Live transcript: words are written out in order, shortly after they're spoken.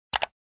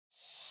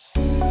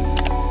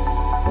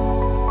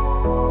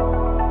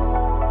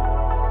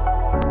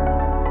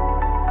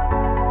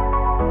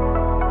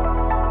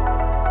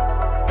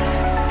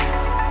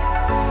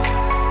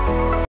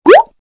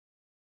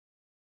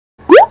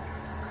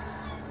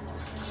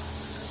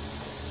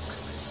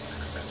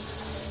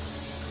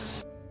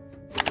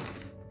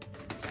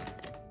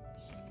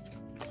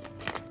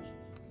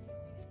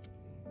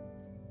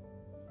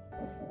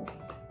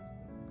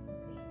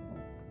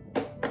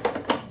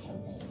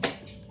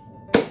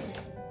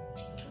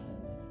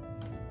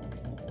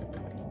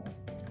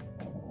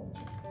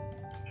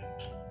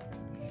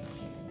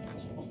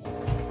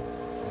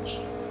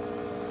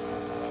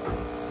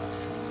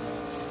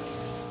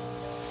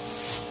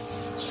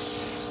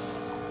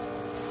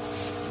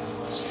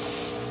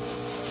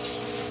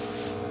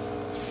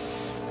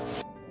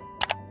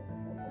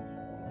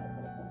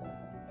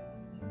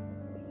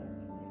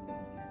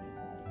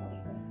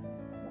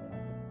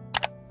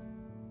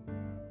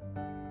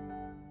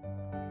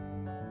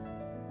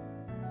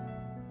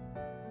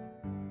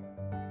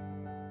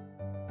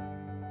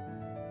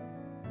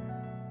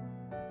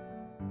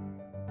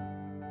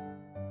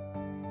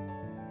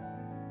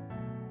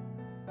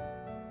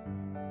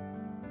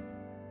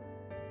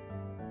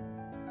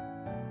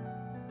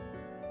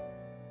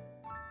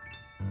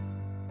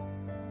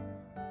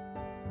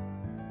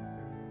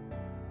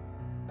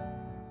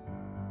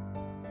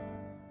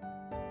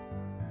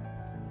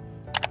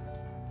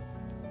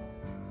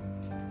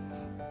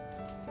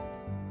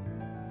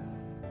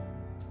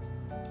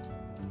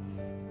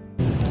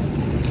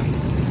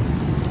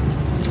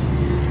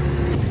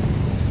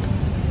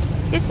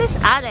This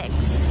is Alex.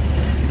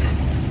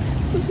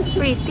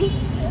 Pretty.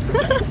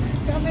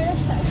 Camera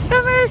shy.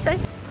 Camera shy.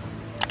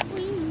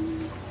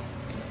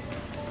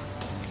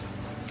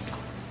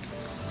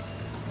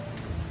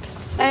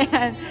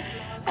 Ayan.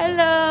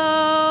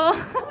 Hello!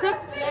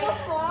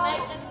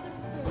 Like and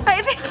subscribe.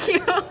 Ay, thank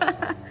you!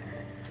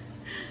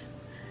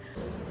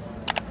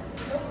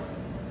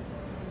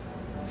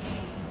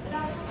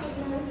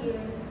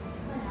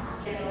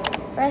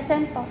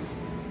 Present po.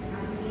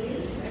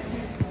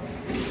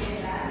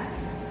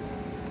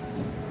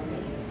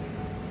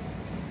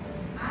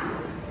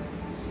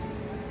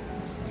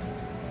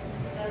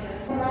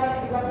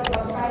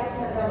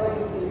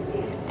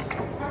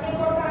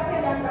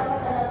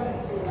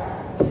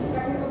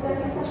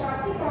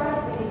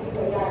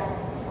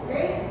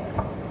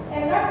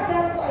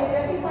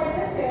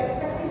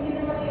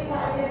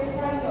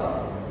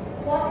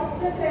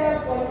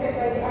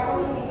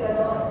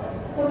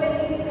 So, may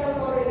clinical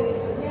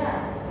correlation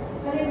niya.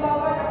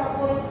 Halimbawa,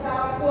 nakapoint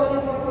sa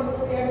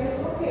polymolecular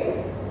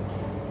neutrophil.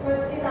 So,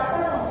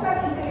 itatanong,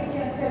 saan increase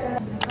yung cell na?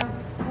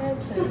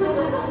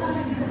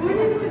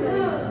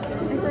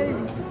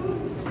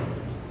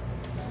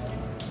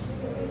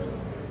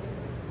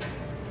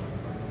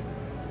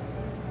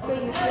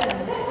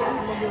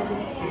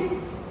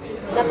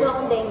 Wala po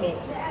akong dengue.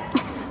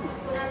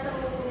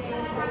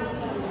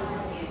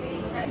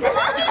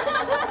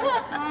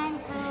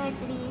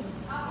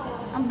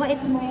 Ang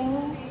bait mo.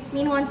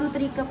 Min 1, 2,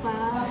 3 ka pa.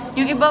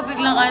 Yung iba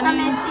biglang ano. Sa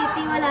Med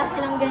City, wala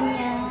silang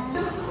ganyan.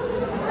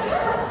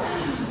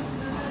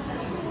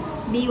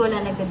 B, wala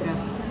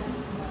nag-drop.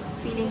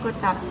 Feeling ko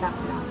tap-tap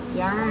lang.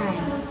 Yan.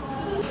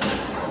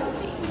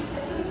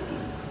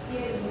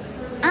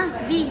 Ah,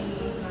 B.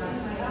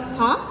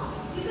 Huh?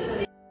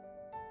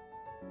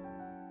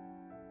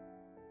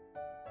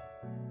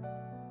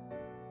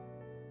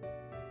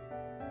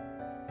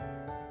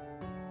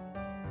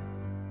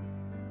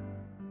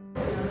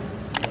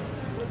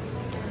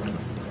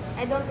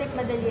 I don't think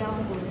madali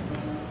akong gulat.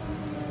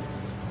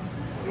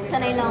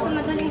 Sanay lang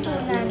ako. Madaling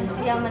tunan.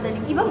 Kaya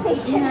madaling. Ibang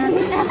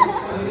patience.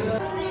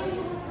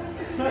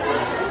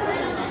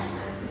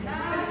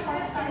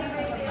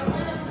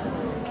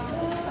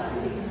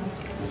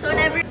 So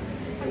never.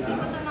 Pag di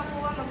ko ito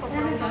nakuha,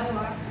 magpaparoon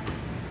ako.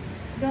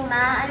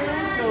 Ma, ano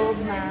yung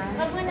probe, ma?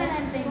 Wag mo na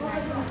natin.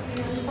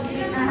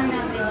 Pag-inahan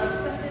namin.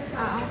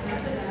 Ah,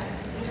 okay.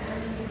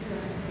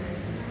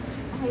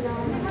 Okay lang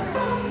ako.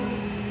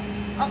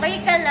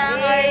 Okay ka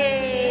lang,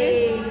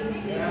 Archie.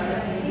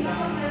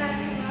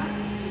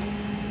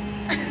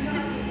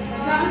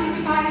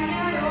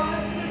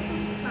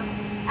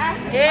 Ah,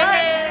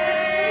 Yay!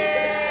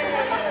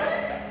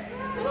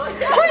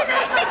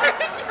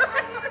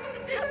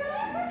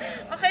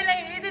 Okay lang,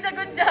 you did a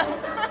good job.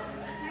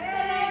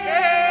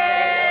 Yay!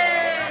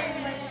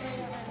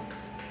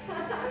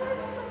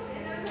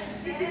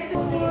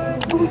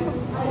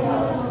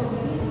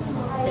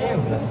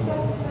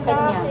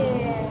 Kanya.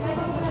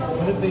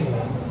 Ano ba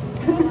yun?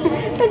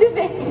 Pwede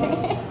ba?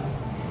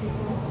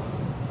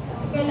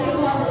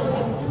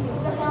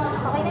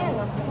 Okay na yun,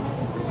 no?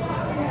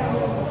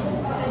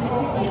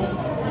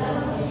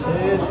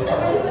 Shit!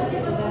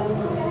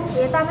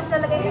 Kaya tapos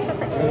lalagay ko siya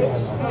sa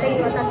edge. Okay,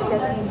 matas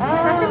gano'n.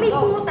 Kasi may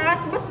butas.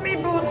 Ba't may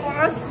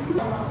butas?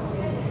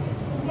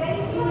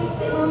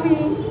 Mami,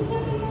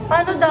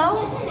 paano daw?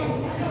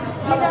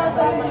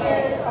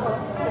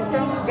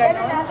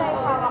 Gano'n na tayo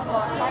hawak ko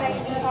para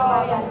hindi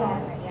mababasa.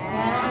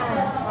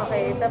 Yan.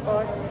 Okay,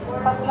 tapos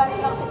Pas lang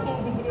ng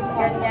 15 degrees.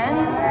 ganyan.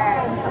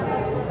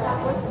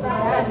 Tapos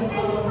yan.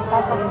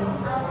 Tapos.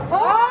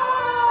 Oh!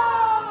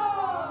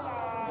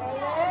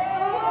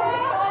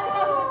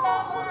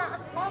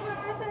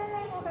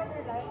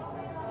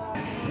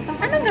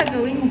 Anong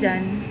gagawin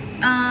dyan?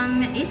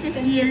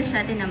 Isi-seal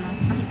siya. Tinan mo.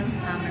 Pakita mo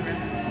sa camera.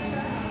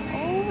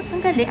 Oh,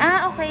 ang galing.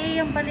 Ah, okay.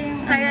 Yan pala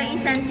yung... Para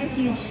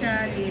i-centrifuge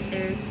siya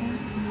later.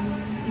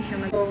 Hindi siya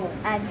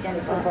mag-add dyan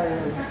po.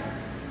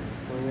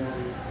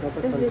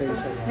 Dapat pantay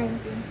siya.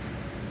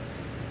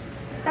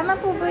 Tama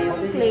po ba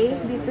yung clay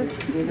dito?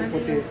 Dito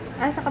puti.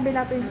 Ah, sa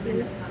kabila po yung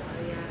clay.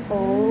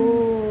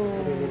 Oh.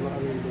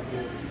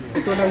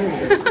 Ito lang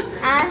yun.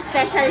 Ah,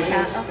 special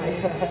siya.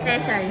 Okay.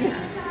 Special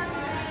siya.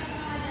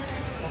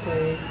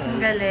 Okay. Ang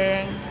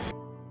galing.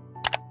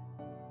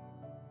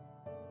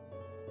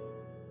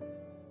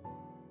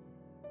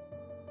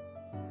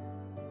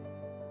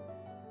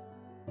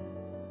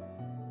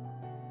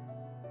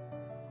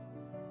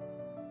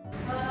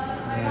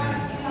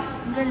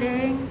 Ang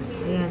galing.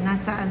 Ayan,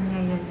 nasaan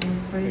ngayon yung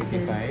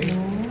person?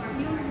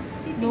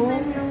 25? No.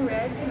 Yung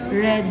red.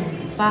 Red.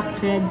 Pack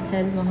red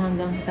cell mo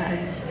hanggang saan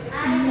siya?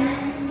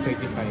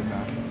 35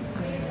 ba?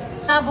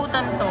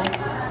 Nabutan to.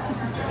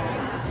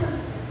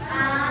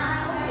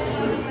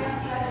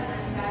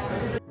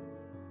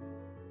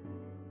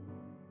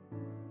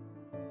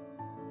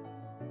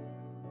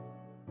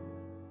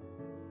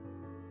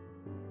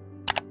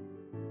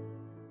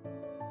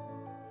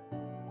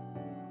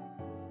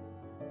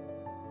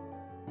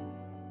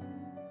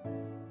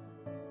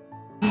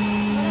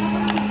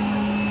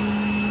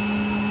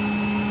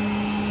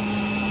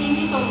 Thank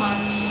you so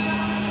much.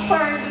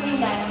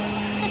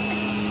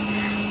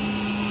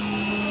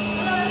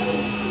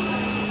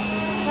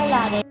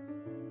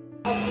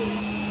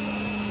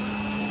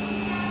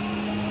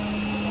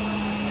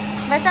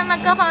 Basta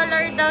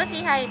magka-color daw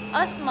si Hype.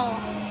 Osmo.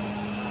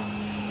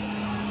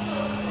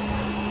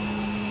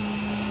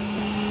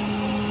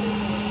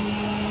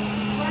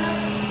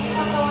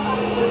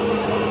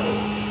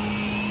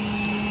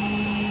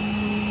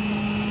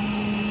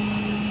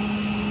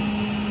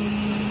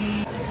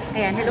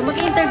 Ayan, hello.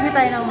 Mag-interview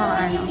tayo ng mga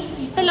ano.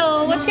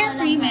 Hello, what's your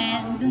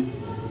pre-med?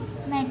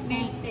 Med.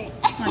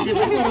 Diba?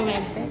 Puro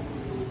mente.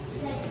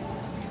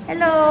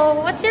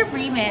 Hello, what's your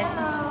pre-med?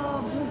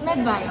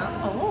 Med bio.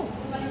 Oh.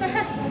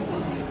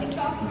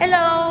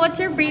 Hello, what's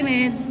your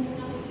pre-med?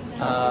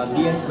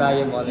 BS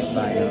Bio, Molic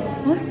Bio.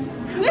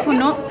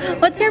 Puno?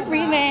 What's your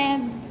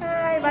pre-med?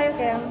 Hi,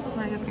 biochem.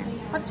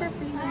 What's your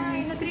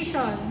pre-med?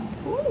 Nutrition.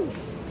 Ooh.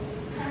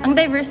 Ang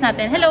diverse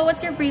natin. Hello,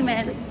 what's your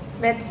pre-med?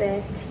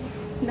 Medtech.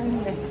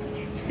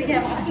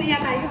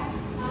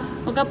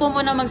 Huwag ka po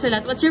muna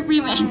magsulat. What's your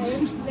pre-med?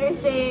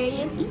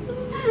 Nursing.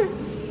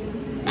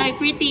 Ay,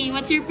 pretty.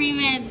 What's your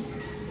pre-med?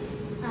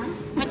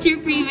 What's your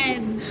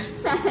pre-med?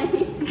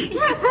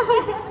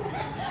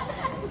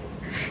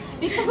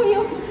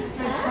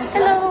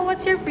 Hello,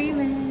 what's your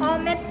pre-med? Oh,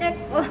 medtech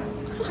po.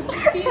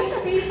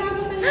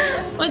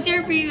 What's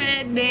your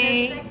pre-med,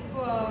 Day? Medtech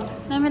po.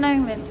 Namin na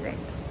yung medtech.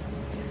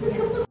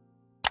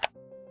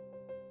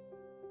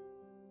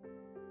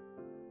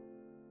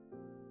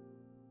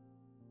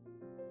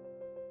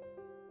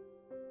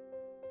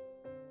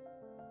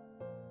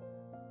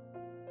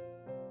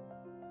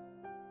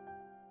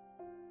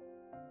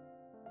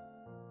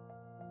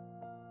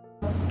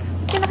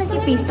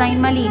 Peace sign,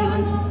 mali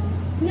yun.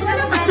 Gusto mo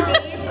ng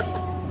band-aid?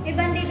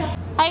 I-band-aid ako.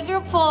 Hi,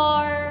 group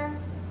 4!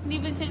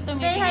 Hindi ba sila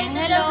tumingin? Say hi to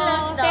the Hello!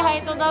 vlog daw. Say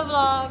hi to the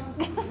vlog!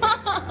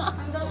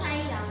 Hanggang hi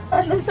lang.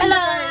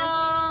 Hello!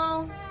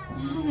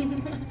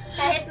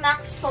 Kahit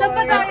max 4. Saan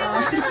pa tayo?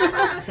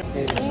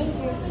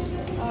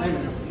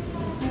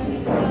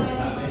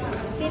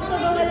 Sino ko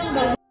gawa ng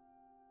band?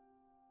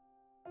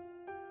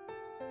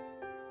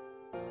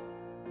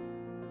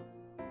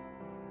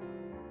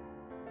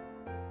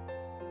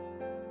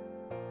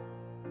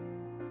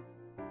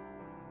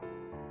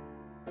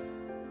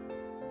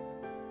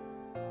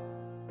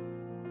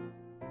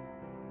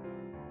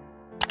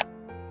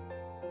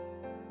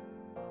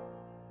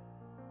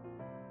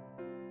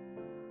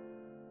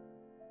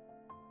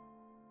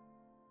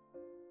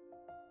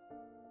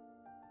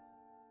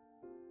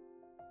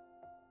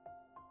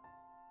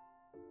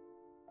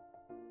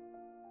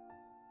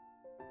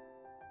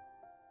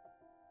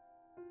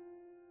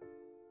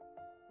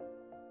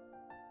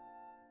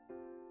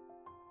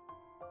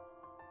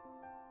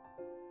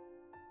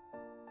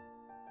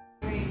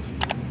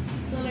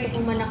 Gusto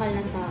kong manakal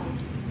ng tao.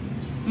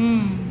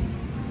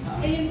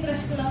 Eh, yung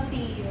trash ko lang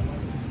Tio.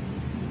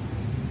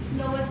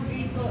 Lowest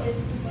grade ko is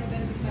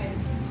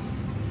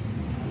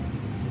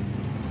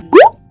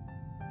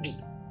 2.25. B.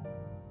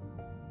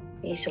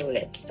 Okay, so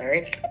let's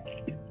start.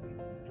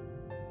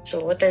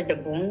 So what are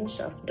the bones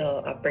of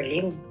the upper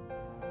limb?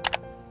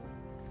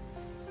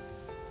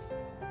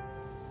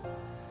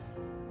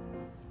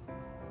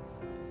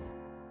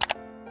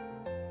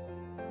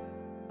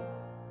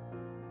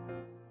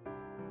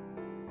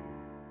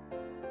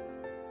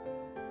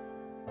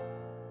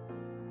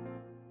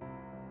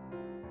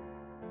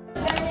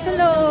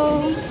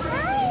 Hello!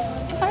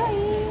 Hi!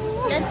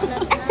 That's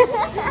not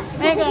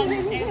Megan!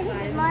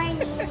 Good morning.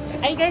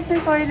 Ay guys,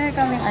 may foreigner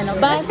kaming ano.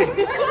 Bus!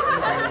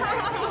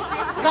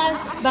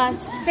 Bus!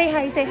 Say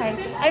hi, say hi.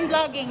 I'm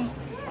vlogging.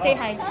 Say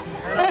hi.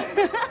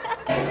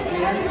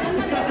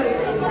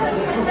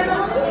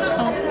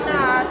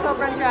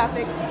 Sobrang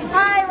traffic.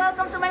 Hi!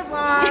 Welcome to my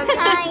vlog!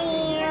 Hi.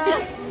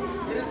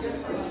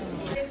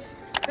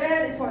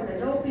 Bell is for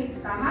the low pitch,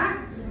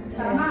 tama?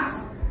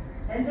 Tama.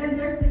 And then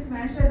there's this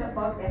mention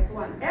about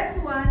S1.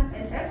 S1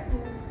 and S2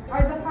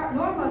 are the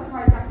normal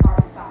cardiac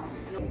heart sounds.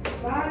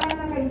 Bahala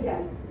na kayo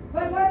dyan.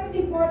 But what is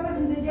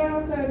important in the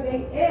general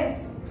survey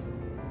is,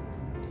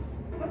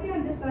 what do you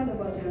understand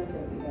about general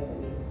survey, by the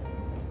way?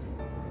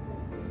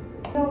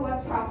 You know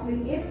what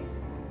shuffling is?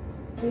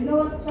 Do you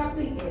know what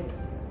shuffling is?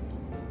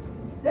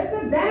 There's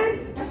a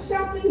dance, a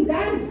shuffling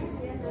dance.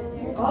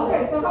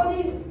 Okay, so how do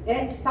you...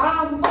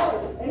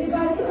 Sample.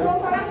 Anybody who knows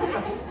how to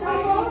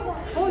sample?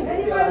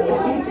 Anybody who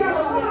knows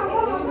sample?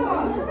 Come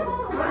on.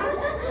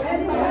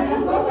 Anybody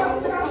who knows how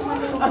to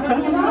sample?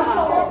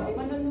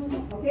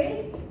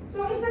 Okay?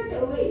 So in such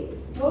a way,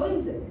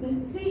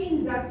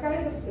 seeing that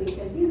kind of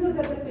patient, you know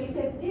that the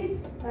patient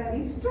is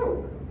having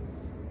stroke.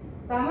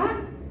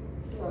 Tama?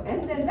 So,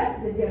 and then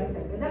that's the general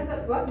survey. That's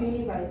what we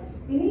mean by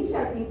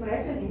initial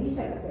impression,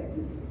 initial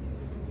assessment.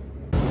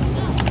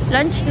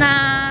 Lunch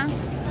na!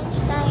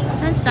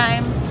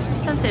 Lunchtime.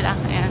 Saan sila?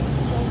 Ayan.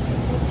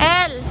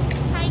 El!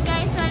 Hi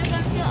guys,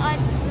 welcome to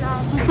Audrey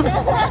vlog.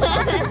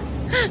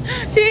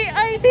 Si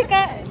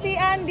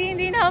Andy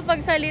hindi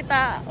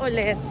nakapagsalita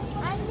ulit.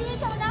 Andy,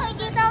 kung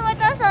nakikita mo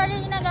to,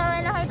 sorry,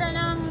 nagawa na kita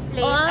ng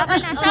plate. Ako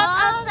na, shout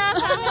out sa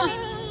family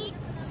ni...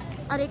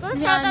 Aray ko,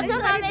 shout out sa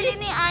family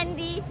ni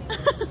Andy.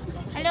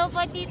 Hello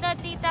po, tita,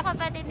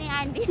 kapatid ni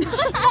Andy.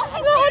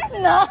 Bakit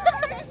na?